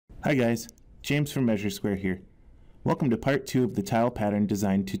Hi guys, James from MeasureSquare here. Welcome to part 2 of the tile pattern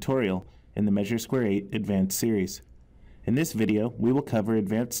design tutorial in the MeasureSquare 8 Advanced series. In this video, we will cover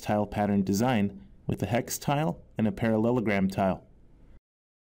advanced tile pattern design with a hex tile and a parallelogram tile.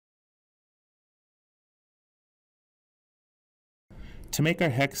 To make our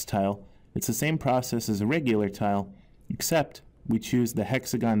hex tile, it's the same process as a regular tile, except we choose the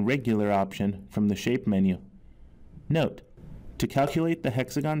hexagon regular option from the shape menu. Note, to calculate the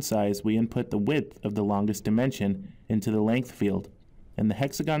hexagon size, we input the width of the longest dimension into the length field, and the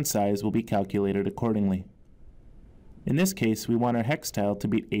hexagon size will be calculated accordingly. In this case, we want our hex tile to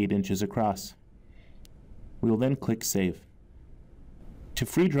be 8 inches across. We will then click Save. To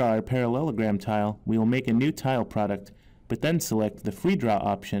free draw our parallelogram tile, we will make a new tile product, but then select the free draw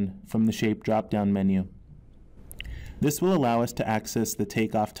option from the shape drop-down menu. This will allow us to access the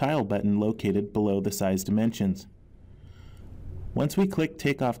Takeoff tile button located below the size dimensions. Once we click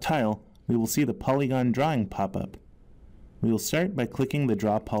Takeoff Tile, we will see the polygon drawing pop up. We will start by clicking the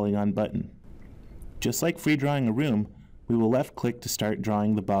Draw Polygon button. Just like free drawing a room, we will left click to start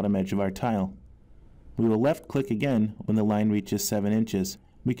drawing the bottom edge of our tile. We will left click again when the line reaches 7 inches.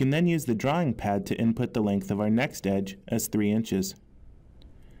 We can then use the drawing pad to input the length of our next edge as 3 inches.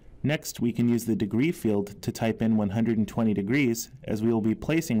 Next, we can use the degree field to type in 120 degrees, as we will be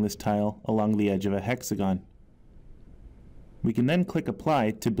placing this tile along the edge of a hexagon. We can then click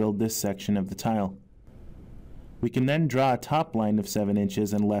Apply to build this section of the tile. We can then draw a top line of 7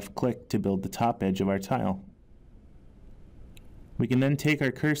 inches and left click to build the top edge of our tile. We can then take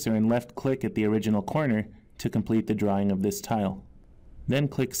our cursor and left click at the original corner to complete the drawing of this tile. Then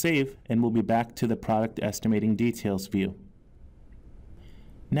click Save and we'll be back to the Product Estimating Details view.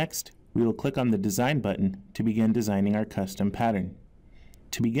 Next, we will click on the Design button to begin designing our custom pattern.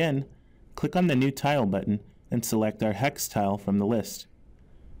 To begin, click on the New Tile button and select our hex tile from the list.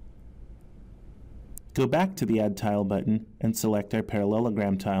 Go back to the Add Tile button and select our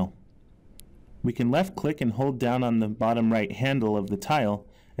parallelogram tile. We can left click and hold down on the bottom right handle of the tile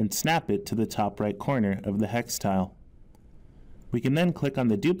and snap it to the top right corner of the hex tile. We can then click on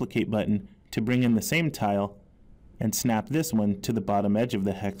the Duplicate button to bring in the same tile and snap this one to the bottom edge of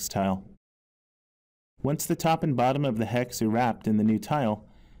the hex tile. Once the top and bottom of the hex are wrapped in the new tile,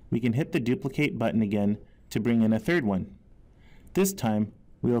 we can hit the Duplicate button again to bring in a third one. This time,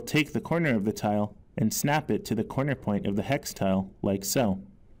 we will take the corner of the tile and snap it to the corner point of the hex tile, like so.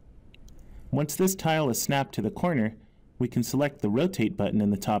 Once this tile is snapped to the corner, we can select the Rotate button in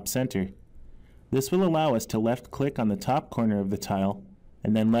the top center. This will allow us to left click on the top corner of the tile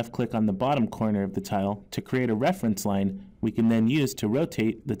and then left click on the bottom corner of the tile to create a reference line we can then use to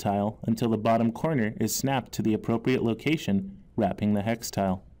rotate the tile until the bottom corner is snapped to the appropriate location, wrapping the hex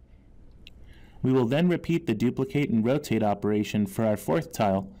tile. We will then repeat the duplicate and rotate operation for our fourth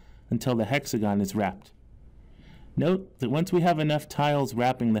tile until the hexagon is wrapped. Note that once we have enough tiles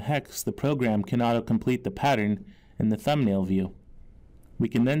wrapping the hex, the program can auto-complete the pattern in the thumbnail view. We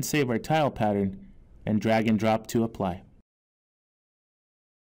can then save our tile pattern and drag and drop to apply.